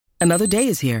Another day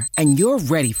is here, and you're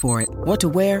ready for it. What to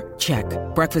wear? Check.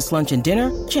 Breakfast, lunch, and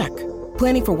dinner? Check.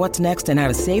 Planning for what's next and how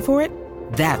to save for it?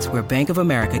 That's where Bank of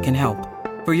America can help.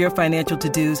 For your financial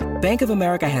to-dos, Bank of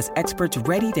America has experts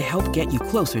ready to help get you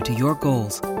closer to your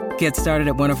goals. Get started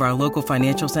at one of our local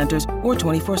financial centers or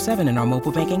 24/7 in our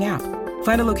mobile banking app.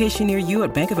 Find a location near you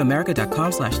at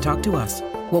bankofamerica.com/talktous.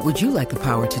 What would you like the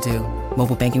power to do?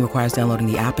 Mobile banking requires downloading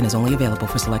the app and is only available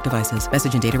for select devices.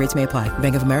 Message and data rates may apply.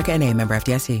 Bank of America N.A., member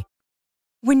FDIC.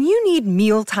 When you need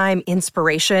mealtime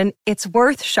inspiration, it's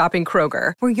worth shopping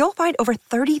Kroger, where you'll find over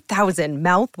 30,000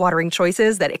 mouth-watering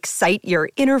choices that excite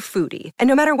your inner foodie. And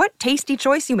no matter what tasty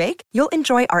choice you make, you'll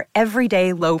enjoy our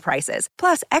everyday low prices,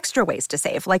 plus extra ways to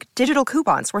save, like digital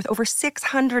coupons worth over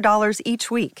 $600 each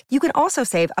week. You can also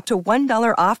save up to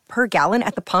 $1 off per gallon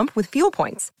at the pump with fuel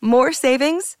points. More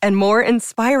savings and more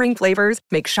inspiring flavors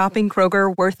make shopping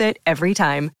Kroger worth it every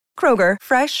time. Kroger,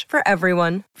 fresh for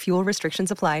everyone. Fuel restrictions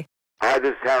apply. Hi,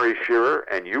 this is Harry Shearer,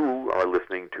 and you are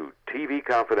listening to TV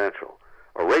Confidential,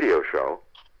 a radio show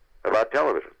about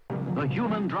television. The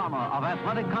human drama of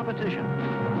athletic competition.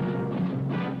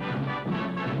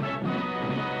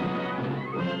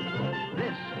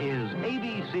 This is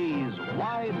ABC's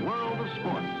Wide World of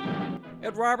Sports.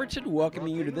 Ed Robertson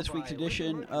welcoming you to this week's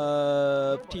edition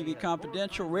of TV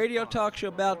Confidential, radio talk show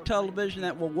about television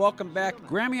that will welcome back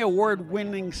Grammy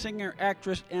Award-winning singer,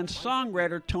 actress, and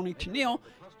songwriter Toni Tennille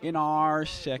in our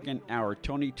second hour.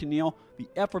 Toni Tennille, the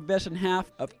effervescent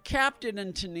half of Captain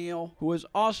and Tennille, who has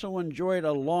also enjoyed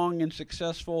a long and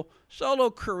successful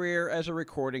solo career as a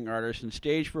recording artist and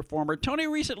stage performer. Toni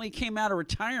recently came out of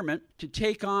retirement to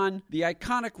take on the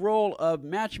iconic role of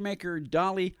matchmaker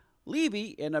Dolly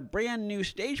Levy in a brand new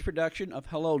stage production of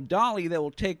Hello, Dolly that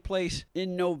will take place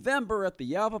in November at the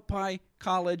Yavapai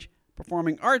College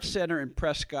Performing Arts Center in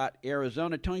Prescott,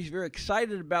 Arizona. Toni's very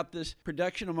excited about this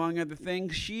production, among other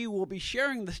things. She will be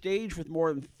sharing the stage with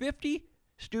more than 50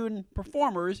 student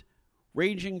performers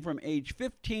ranging from age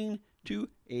 15 to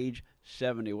age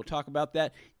 70. We'll talk about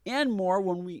that and more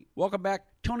when we welcome back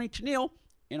Toni Tennille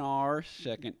in our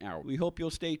second hour. We hope you'll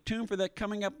stay tuned for that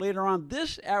coming up later on.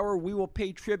 This hour, we will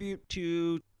pay tribute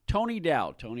to Tony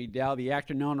Dow. Tony Dow, the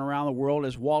actor known around the world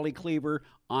as Wally Cleaver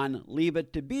on Leave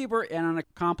It to Beaver, and an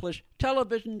accomplished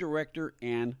television director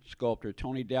and sculptor.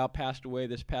 Tony Dow passed away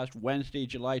this past Wednesday,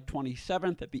 July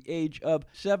 27th, at the age of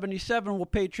 77. We'll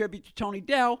pay tribute to Tony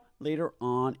Dow later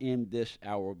on in this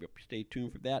hour. Stay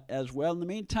tuned for that as well. In the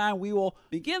meantime, we will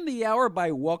begin the hour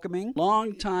by welcoming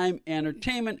longtime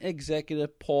entertainment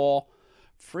executive Paul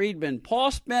Friedman. Paul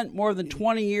spent more than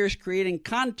 20 years creating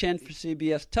content for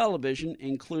CBS television,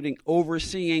 including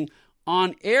overseeing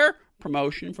on-air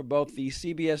promotion for both the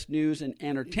CBS News and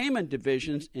Entertainment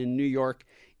divisions in New York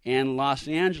and Los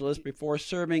Angeles before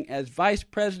serving as vice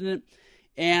president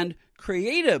and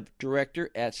creative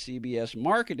director at CBS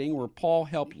Marketing, where Paul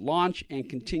helped launch and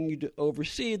continue to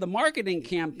oversee the marketing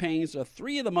campaigns of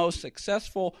three of the most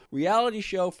successful reality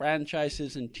show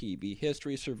franchises in TV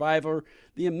history: Survivor,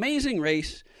 The Amazing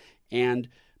Race, and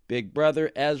Big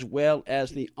Brother, as well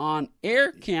as the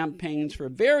on-air campaigns for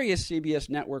various CBS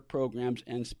network programs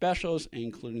and specials,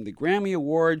 including the Grammy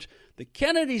Awards, the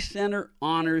Kennedy Center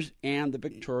Honors, and the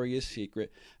Victoria's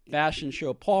Secret fashion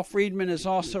show. Paul Friedman has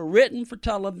also written for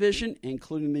television,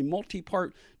 including the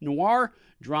multi-part noir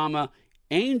drama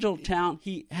Angel Town.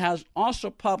 He has also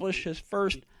published his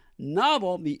first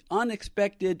novel, The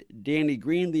Unexpected Danny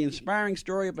Green, the inspiring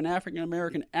story of an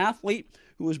African-American athlete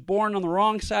who was born on the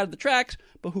wrong side of the tracks,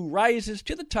 but who rises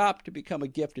to the top to become a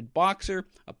gifted boxer,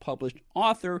 a published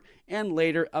author, and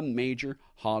later a major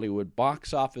Hollywood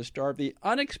box office star. The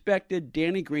Unexpected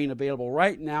Danny Green, available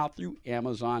right now through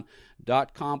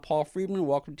Amazon.com. Paul Friedman,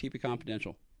 welcome to TV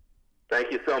Confidential.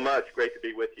 Thank you so much. Great to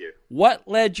be with you. What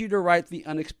led you to write The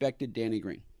Unexpected Danny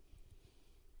Green?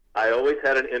 I always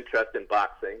had an interest in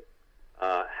boxing,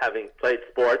 having played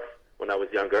sports when I was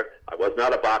younger. I was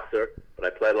not a boxer, but I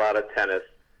played a lot of tennis,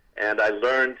 and I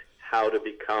learned how to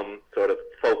become sort of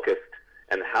focused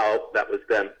and how that was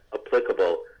then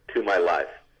applicable to my life.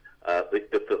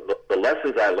 The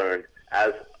lessons I learned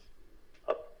as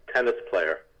a tennis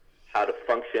player, how to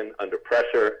function under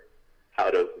pressure, how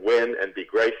to win and be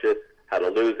gracious, how to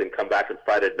lose and come back and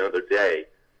fight it another day,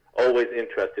 always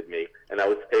interested me, and I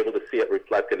was able to see it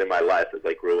reflected in my life as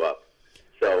I grew up.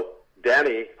 So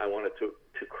Danny, I wanted to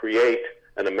create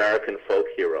an American folk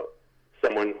hero,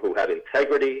 someone who had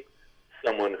integrity,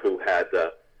 someone who had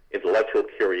intellectual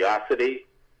curiosity,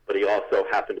 but he also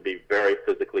happened to be very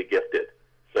physically gifted.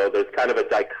 So there's kind of a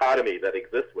dichotomy that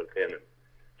exists with him.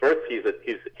 First,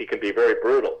 he can be very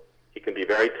brutal, he can be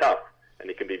very tough, and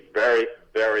he can be very,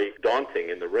 very daunting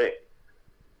in the ring.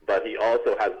 but he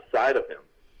also has a side of him,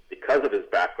 because of his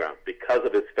background, because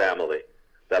of his family,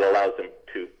 that allows him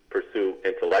to pursue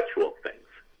intellectual things.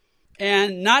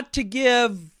 And not to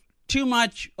give too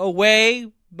much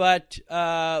away, but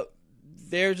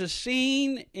there's a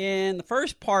scene in the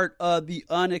first part of The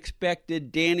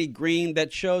Unexpected Danny Green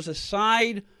that shows a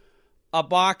side of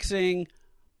boxing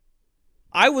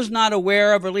I was not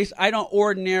aware of, or at least I don't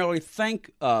ordinarily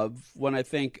think of when I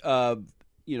think of,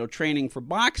 training for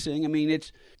boxing. I mean,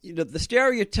 it's, the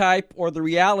stereotype or the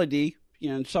reality,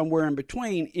 somewhere in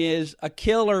between, is a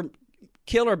kill or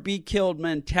be killed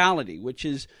mentality, which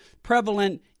is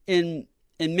prevalent in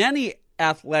many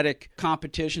athletic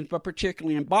competitions, but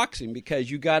particularly in boxing, because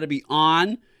you got to be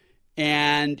on.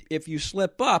 And if you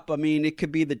slip up, I mean, it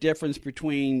could be the difference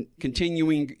between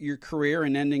continuing your career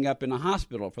and ending up in a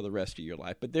hospital for the rest of your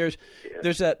life. But there's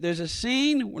a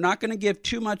scene, we're not going to give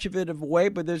too much of it away,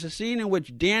 but there's a scene in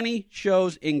which Danny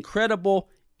shows incredible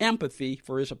empathy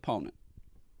for his opponent.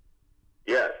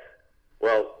 Yes.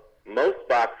 Well, most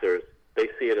boxers, they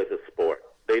see it as a sport.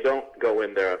 They don't go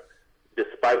in there,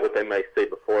 despite what they may say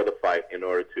before the fight, in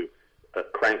order to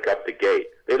crank up the gate.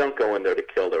 They don't go in there to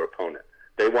kill their opponent.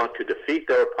 They want to defeat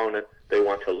their opponent. They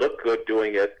want to look good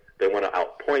doing it. They want to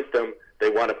outpoint them. They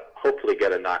want to hopefully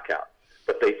get a knockout.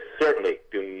 But they certainly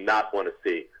do not want to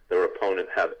see their opponent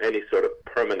have any sort of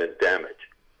permanent damage.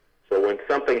 So when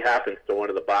something happens to one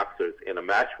of the boxers in a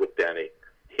match with Danny,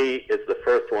 he is the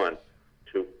first one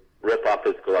to rip off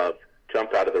his gloves,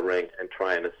 jump out of the ring, and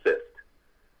try and assist.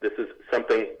 This is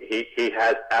something he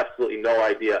has absolutely no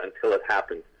idea until it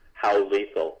happens how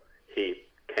lethal he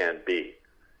can be.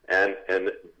 And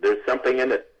there's something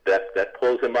in it that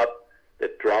pulls him up,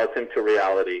 that draws him to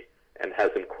reality, and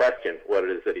has him question what it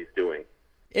is that he's doing.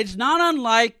 It's not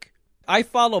unlike, I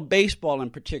follow baseball in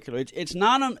particular. It's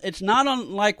not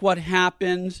unlike what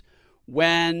happens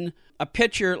when a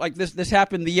pitcher, like this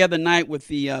happened the other night with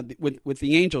the with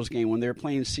the Angels game when they were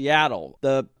playing Seattle.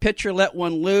 The pitcher let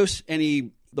one loose, and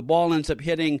the ball ends up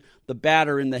hitting the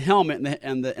batter in the helmet,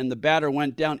 and the batter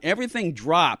went down. Everything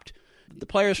dropped. The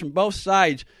players from both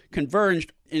sides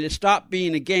converged, and it stopped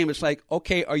being a game. It's like,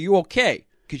 okay, are you okay?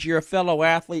 Because you're a fellow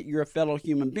athlete, you're a fellow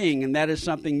human being, and that is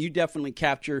something you definitely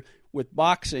capture with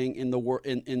boxing in the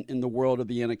world of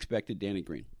The Unexpected Danny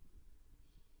Green.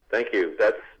 Thank you.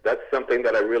 That's something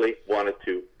that I really wanted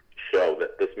to show,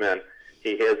 that this man,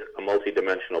 he is a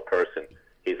multidimensional person.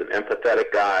 He's an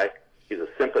empathetic guy, he's a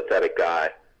sympathetic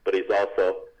guy, but he's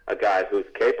also a guy who's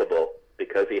capable,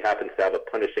 because he happens to have a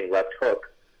punishing left hook,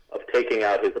 of taking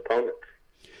out his opponents.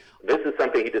 This is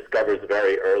something he discovers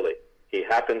very early. He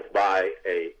happens by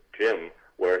a gym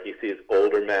where he sees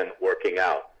older men working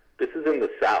out. This is in the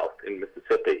South, in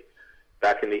Mississippi,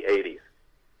 back in the 80s.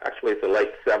 Actually, it's the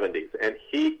late 70s. And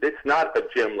it's not a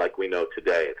gym like we know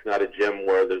today. It's not a gym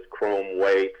where there's chrome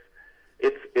weights.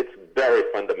 It's very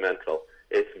fundamental.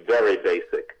 It's very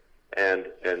basic. And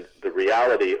the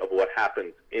reality of what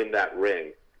happens in that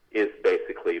ring is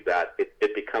basically that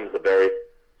it becomes a very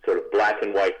sort of black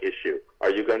and white issue. Are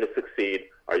you going to succeed?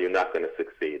 Are you not going to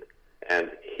succeed?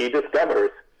 And he discovers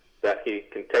that he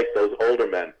can take those older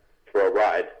men for a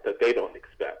ride that they don't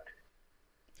expect.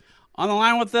 On the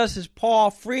line with us is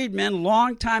Paul Friedman,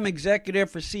 longtime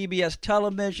executive for CBS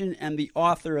Television and the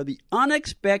author of The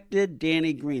Unexpected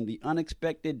Danny Green. The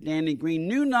Unexpected Danny Green,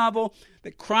 new novel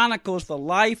that chronicles the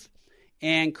life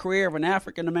and career of an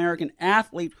African-American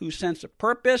athlete whose sense of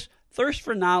purpose, thirst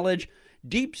for knowledge,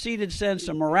 deep-seated sense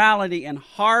of morality, and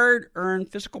hard-earned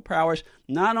physical prowess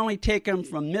not only take him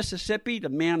from Mississippi to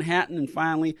Manhattan and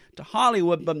finally to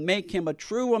Hollywood, but make him a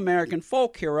true American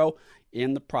folk hero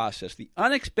in the process. The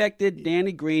Unexpected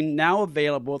Danny Green, now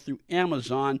available through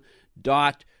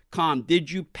Amazon.com.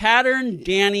 Did you pattern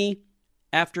Danny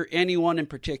after anyone in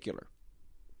particular?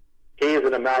 He is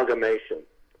an amalgamation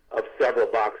of several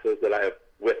boxers that I have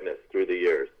witnessed through the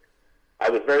years.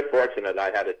 I was very fortunate. I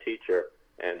had a teacher,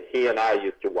 and he and I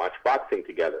used to watch boxing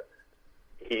together.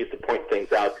 He used to point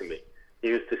things out to me. He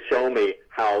used to show me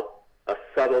how a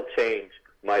subtle change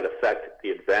might affect the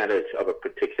advantage of a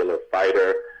particular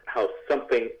fighter, how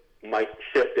something might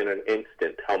shift in an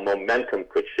instant, how momentum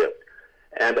could shift.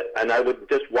 And I would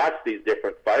just watch these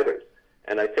different fighters.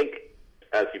 And I think,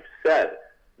 as you've said,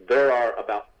 there are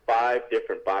about 5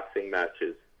 different boxing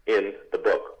matches in the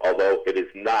book, although it is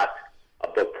not a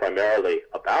book primarily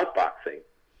about boxing.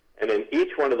 And in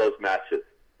each one of those matches,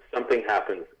 something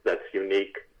happens that's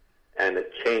unique, and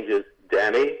it changes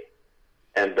Danny.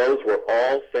 And those were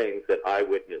all things that I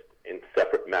witnessed in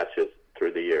separate matches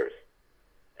through the years.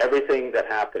 Everything that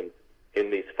happens in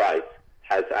these fights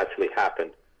has actually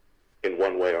happened in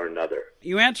one way or another.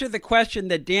 You answered the question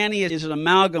that Danny is an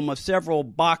amalgam of several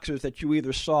boxers that you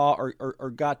either saw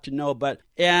or got to know.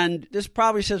 And this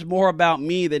probably says more about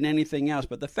me than anything else.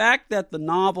 But the fact that the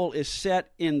novel is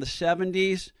set in the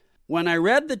 70s, when I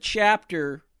read the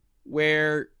chapter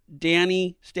where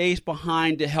Danny stays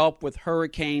behind to help with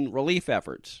hurricane relief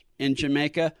efforts in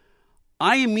Jamaica,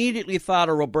 I immediately thought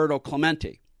of Roberto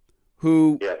Clemente,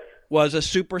 who was a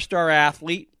superstar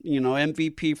athlete,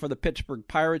 MVP for the Pittsburgh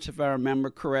Pirates, if I remember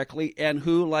correctly, and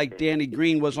who, like Danny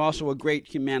Green, was also a great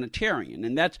humanitarian.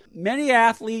 And that's many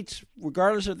athletes,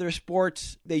 regardless of their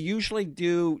sports, they usually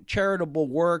do charitable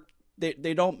work.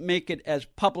 They don't make it as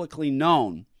publicly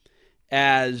known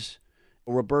as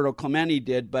Roberto Clemente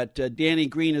did, but Danny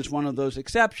Green is one of those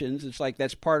exceptions. It's like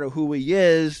that's part of who he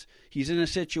is. He's in a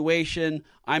situation.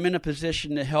 I'm in a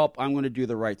position to help. I'm going to do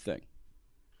the right thing.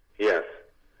 Yes.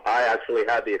 I actually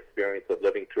had the experience of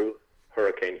living through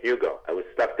Hurricane Hugo. I was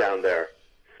stuck down there.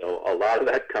 So a lot of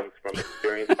that comes from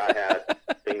experience I had,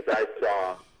 things I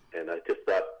saw, and I just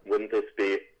thought, wouldn't this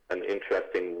be an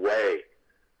interesting way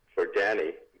for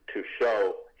Danny to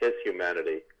show his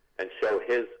humanity and show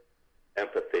his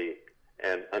empathy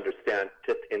and understand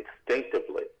just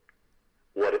instinctively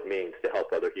what it means to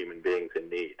help other human beings in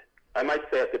need. I might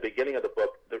say at the beginning of the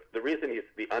book, the reason he's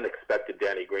the unexpected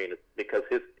Danny Green is because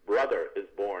his brother is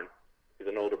born. He's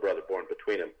an older brother born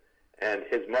between them. And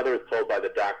his mother is told by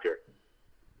the doctor,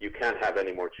 you can't have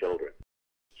any more children.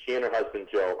 She and her husband,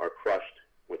 Joe, are crushed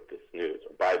with this news,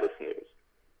 or by this news.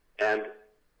 And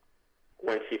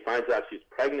when she finds out she's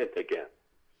pregnant again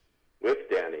with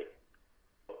Danny,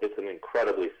 it's an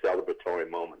incredibly celebratory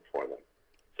moment for them.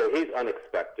 So he's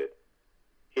unexpected.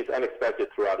 He's unexpected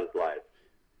throughout his life.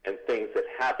 And things that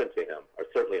happen to him are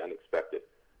certainly unexpected.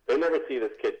 They never see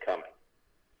this kid coming.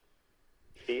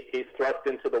 He's thrust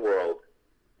into the world,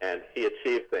 and he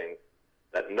achieved things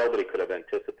that nobody could have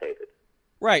anticipated.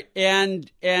 Right,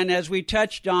 and as we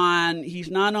touched on,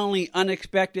 he's not only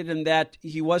unexpected in that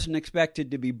he wasn't expected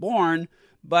to be born,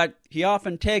 but he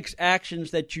often takes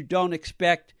actions that you don't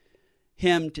expect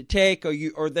him to take,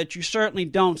 or that you certainly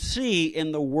don't see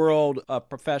in the world of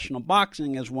professional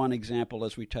boxing, as one example,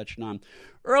 as we touched on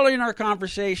early in our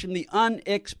conversation. The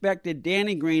Unexpected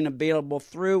Danny Green, available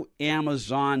through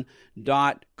Amazon.com.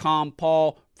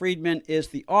 Paul Friedman is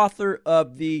the author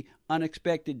of The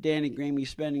Unexpected Danny Green. He's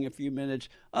spending a few minutes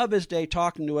of his day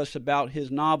talking to us about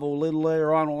his novel. A little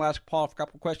later on, we'll ask Paul a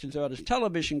couple questions about his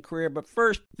television career. But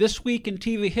first, This Week in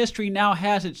TV History now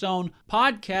has its own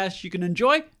podcast you can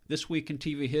enjoy. This Week in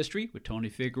TV History with Tony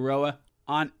Figueroa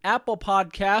on Apple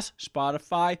Podcasts,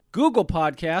 Spotify, Google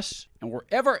Podcasts, and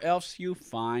wherever else you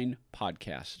find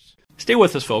podcasts. Stay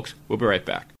with us, folks. We'll be right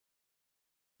back.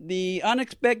 The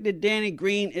Unexpected Danny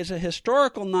Green is a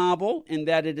historical novel in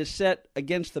that it is set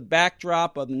against the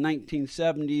backdrop of the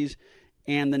 1970s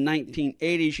and the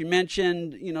 1980s. You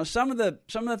mentioned, some of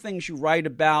the things you write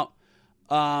about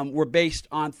were based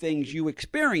on things you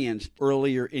experienced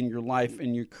earlier in your life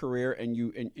and your career, and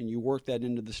you worked that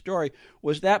into the story.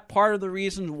 Was that part of the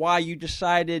reason why you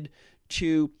decided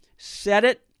to set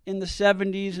it in the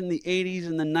 70s and the 80s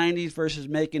and the 90s versus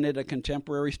making it a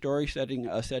contemporary story, setting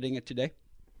it today?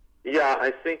 Yeah, I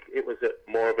think it was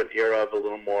more of an era of a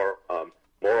little more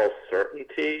moral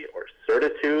certainty or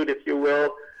certitude, if you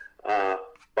will,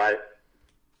 by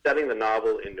setting the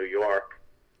novel in New York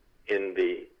in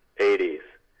the 80s.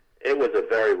 It was a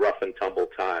very rough and tumble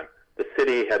time. The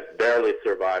city had barely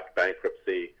survived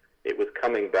bankruptcy. It was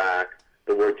coming back.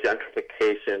 The word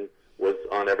gentrification was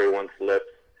on everyone's lips.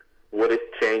 Would it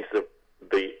change the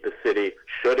city?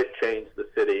 Should it change the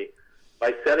city?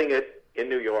 By setting it in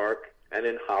New York and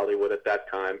in Hollywood at that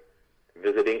time,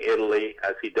 visiting Italy,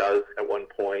 as he does at one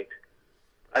point,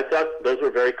 I thought those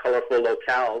were very colorful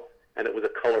locales, and it was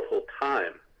a colorful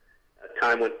time, a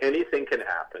time when anything can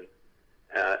happen,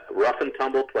 rough and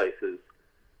tumble places,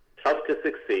 tough to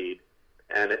succeed,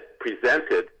 and it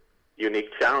presented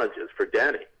unique challenges for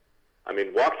Danny. I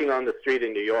mean, walking on the street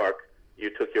in New York, you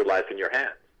took your life in your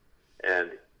hands,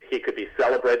 and he could be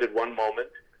celebrated one moment,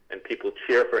 and people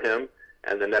cheer for him,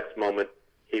 and the next moment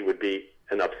he would be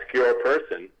an obscure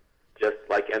person, just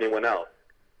like anyone else,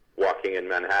 walking in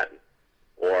Manhattan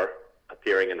or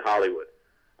appearing in Hollywood.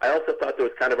 I also thought there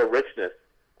was kind of a richness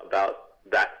about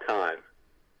that time.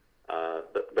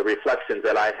 The reflections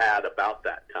that I had about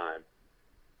that time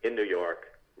in New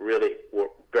York really were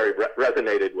very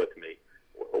resonated with me,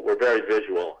 were very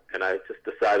visual, and I just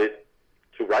decided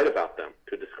to write about them,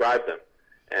 to describe them,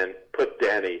 and put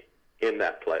Danny in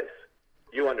that place.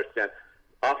 You understand,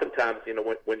 oftentimes,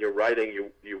 when you're writing,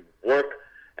 you work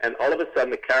and all of a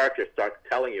sudden the character starts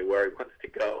telling you where he wants to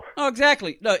go. Oh,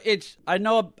 exactly. No, I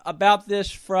know about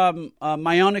this from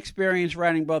my own experience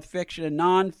writing both fiction and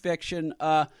nonfiction.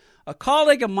 A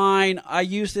colleague of mine, I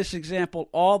use this example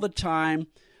all the time.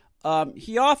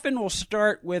 He often will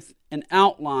start with an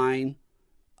outline,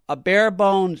 a bare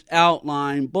bones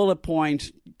outline, bullet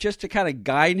points, just to kind of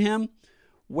guide him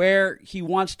where he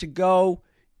wants to go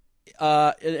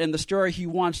in the story he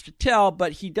wants to tell,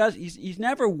 but he's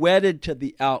never wedded to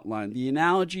the outline. The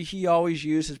analogy he always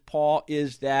uses, Paul,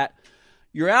 is that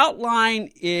your outline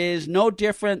is no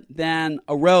different than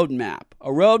a road map.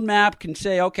 A road map can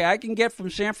say, okay, I can get from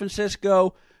San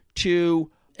Francisco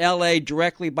to L.A.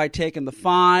 directly by taking the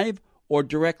 5 or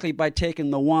directly by taking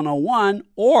the 101,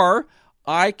 or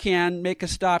I can make a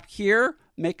stop here,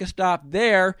 make a stop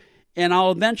there, and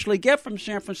I'll eventually get from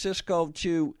San Francisco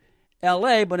to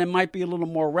L.A., but it might be a little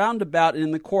more roundabout. And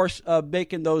in the course of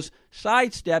making those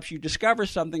side steps, you discover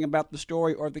something about the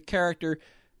story or the character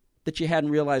that you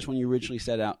hadn't realized when you originally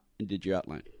set out and did your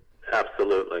outline.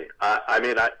 Absolutely.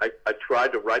 I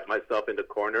tried to write myself into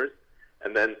corners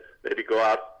and then maybe go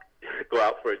out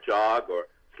for a jog or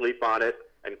sleep on it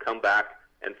and come back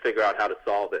and figure out how to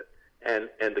solve it.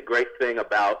 And the great thing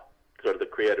about sort of the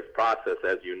creative process,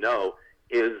 as you know,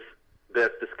 is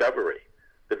the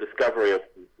discovery of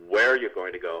where you're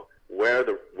going to go, where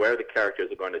the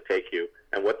characters are going to take you,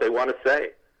 and what they want to say.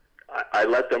 I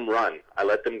let them run. I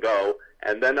let them go,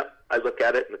 and then I look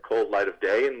at it in the cold light of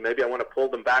day, and maybe I want to pull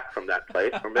them back from that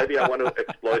place, or maybe I want to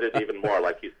exploit it even more,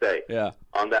 like you say. Yeah.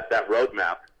 On that road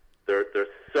map, there's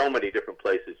so many different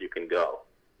places you can go.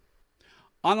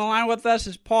 On the line with us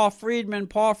is Paul Friedman.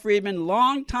 Paul Friedman,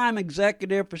 longtime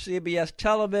executive for CBS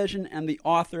Television and the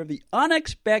author of The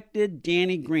Unexpected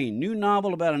Danny Green, new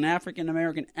novel about an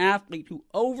African-American athlete who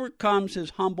overcomes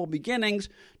his humble beginnings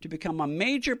to become a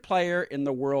major player in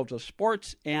the worlds of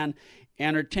sports and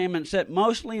entertainment. Set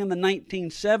mostly in the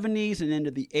 1970s and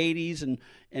into the 80s and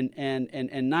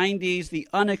 90s, The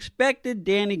Unexpected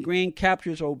Danny Green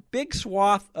captures a big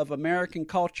swath of American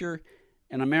culture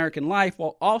and American life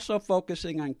while also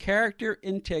focusing on character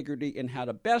integrity and how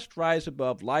to best rise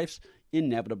above life's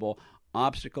inevitable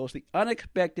obstacles. The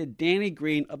Unexpected Danny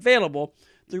Green, available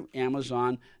through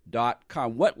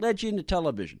Amazon.com. What led you into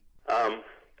television?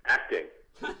 Acting.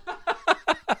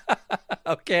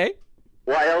 Okay.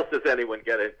 Why else does anyone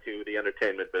get into the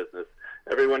entertainment business?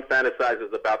 Everyone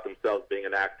fantasizes about themselves being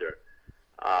an actor.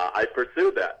 I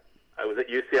pursued that. I was at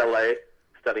UCLA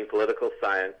studying political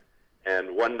science,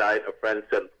 and one night a friend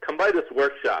said, "Come by this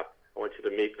workshop. I want you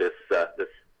to meet this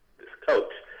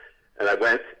coach." And I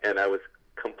went, and I was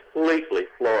completely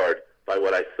floored by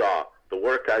what I saw, the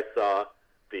work I saw,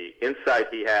 the insight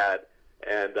he had,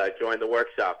 and I joined the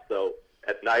workshop. So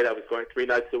at night I was going 3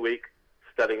 nights a week,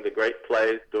 studying the great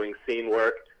plays, doing scene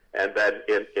work, and then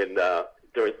in the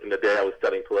day I was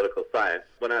studying political science.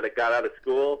 When I got out of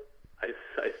school, I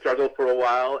struggled for a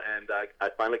while, and I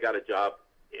finally got a job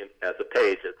as a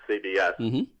page at CBS.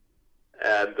 Mm-hmm.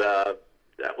 And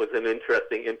that was an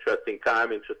interesting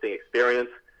time, interesting experience.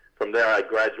 From there, I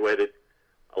graduated,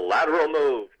 a lateral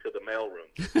move to the mailroom.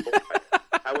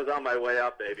 I was on my way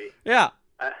up, baby. Yeah.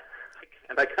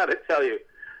 And I got to tell you,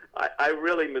 I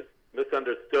really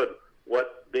misunderstood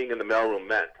what being in the mailroom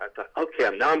meant. I thought,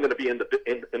 okay, now I'm going to be in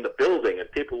the building,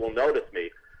 and people will notice me.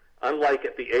 Unlike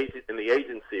in the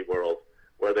agency world,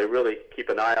 where they really keep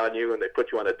an eye on you and they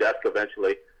put you on a desk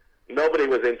eventually, nobody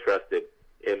was interested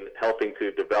in helping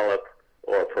to develop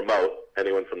or promote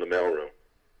anyone from the mailroom.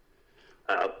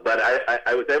 But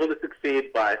I was able to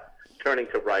succeed by turning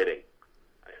to writing.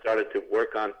 I started to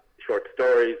work on short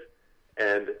stories,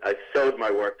 and I showed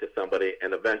my work to somebody,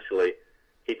 and eventually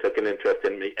he took an interest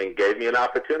in me and gave me an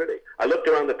opportunity. I looked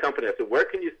around the company. I said, where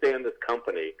can you stay in this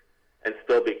company and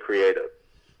still be creative?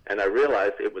 And I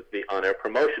realized it was the on-air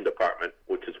promotion department,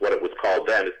 which is what it was called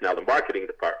then. It's now the marketing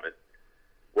department,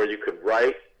 where you could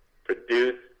write,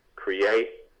 produce, create,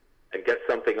 and get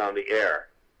something on the air.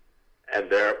 And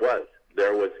there it was.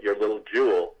 There was your little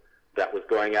jewel that was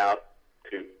going out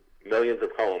to millions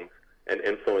of homes and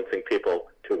influencing people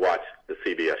to watch the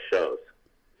CBS shows.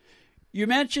 You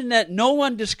mentioned that no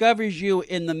one discovers you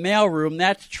in the mailroom.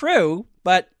 That's true,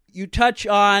 but you touch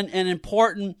on an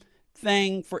important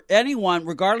thing for anyone,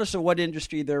 regardless of what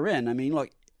industry they're in. I mean, look,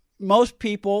 most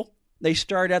people, they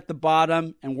start at the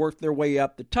bottom and work their way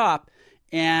up the top.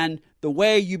 And the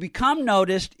way you become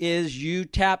noticed is you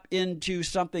tap into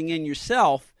something in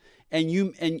yourself, and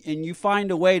you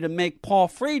find a way to make Paul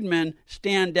Friedman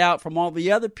stand out from all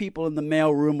the other people in the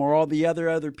mailroom or all the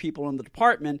other people in the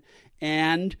department.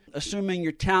 And assuming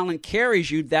your talent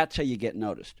carries you, that's how you get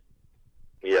noticed.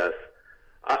 Yes.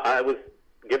 I was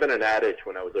given an adage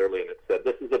when I was early, and it said,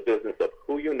 this is a business of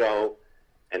who you know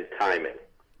and timing.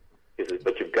 He says,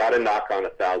 but you've got to knock on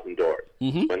 1,000 doors.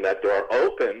 Mm-hmm. When that door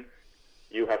opens,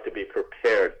 you have to be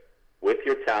prepared with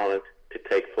your talent to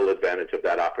take full advantage of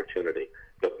that opportunity.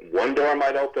 But one door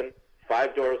might open,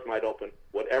 5 doors might open,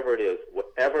 whatever it is,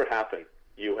 whatever happens,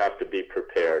 you have to be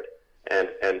prepared. And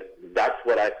that's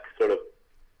what I sort of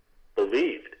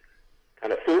believed.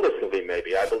 Kind of foolishly,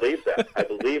 maybe. I believed that. I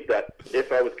believed that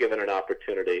if I was given an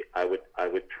opportunity, I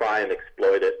would try and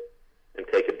exploit it and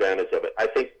take advantage of it. I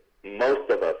think most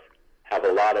of us have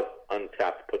a lot of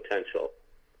untapped potential,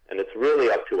 and it's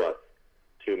really up to us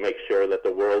to make sure that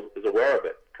the world is aware of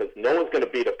it, because no one's going to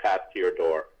beat a path to your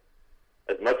door.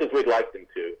 As much as we'd like them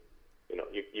to,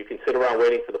 you can sit around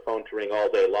waiting for the phone to ring all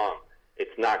day long.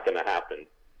 It's not going to happen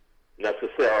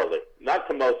necessarily. Not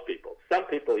to most people. Some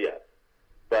people, yes.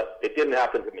 But it didn't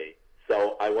happen to me.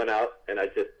 So I went out and I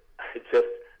just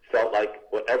felt like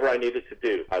whatever I needed to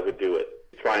do, I would do it.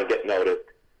 Try and get noticed.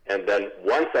 And then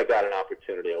once I got an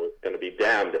opportunity, I was going to be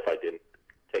damned if I didn't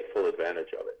take full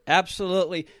advantage of it.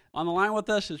 Absolutely. On the line with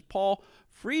us is Paul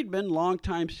Friedman,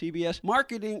 longtime CBS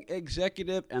marketing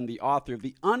executive and the author of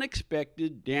The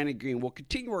Unexpected Danny Green. We'll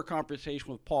continue our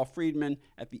conversation with Paul Friedman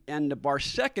at the end of our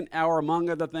second hour. Among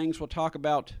other things, we'll talk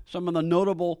about some of the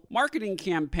notable marketing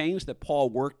campaigns that Paul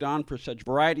worked on for such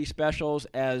variety specials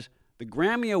as the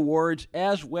Grammy Awards,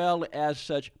 as well as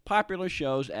such popular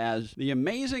shows as The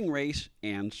Amazing Race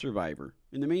and Survivor.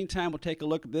 In the meantime, we'll take a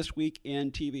look at This Week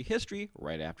in TV History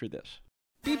right after this.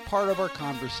 Be part of our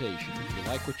conversation. If you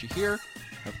like what you hear,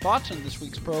 have thoughts on this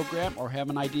week's program, or have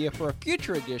an idea for a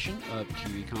future edition of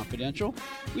TV Confidential,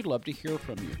 we'd love to hear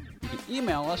from you. You can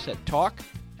email us at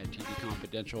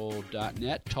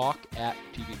talk@tvconfidential.net,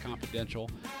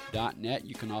 talk@tvconfidential.net.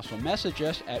 You can also message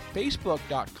us at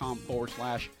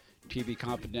facebook.com/TV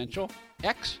Confidential,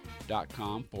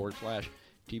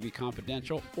 x.com/TV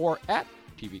Confidential, or at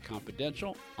TV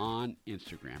Confidential on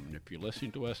Instagram. And if you're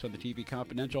listening to us on the TV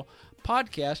Confidential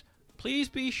podcast, please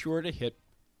be sure to hit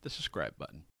the subscribe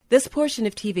button. This portion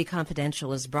of TV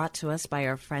Confidential is brought to us by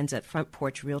our friends at Front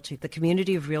Porch Realty, the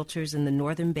community of realtors in the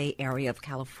Northern Bay area of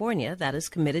California that is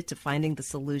committed to finding the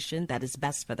solution that is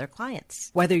best for their clients.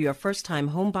 Whether you're a first-time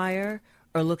home buyer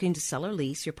or looking to sell or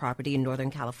lease your property in Northern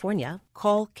California,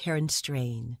 call Karen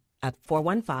Strain at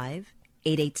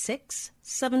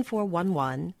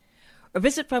 415-886-7411 or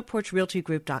visit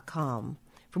frontporchrealtygroup.com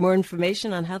for more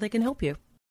information on how they can help you.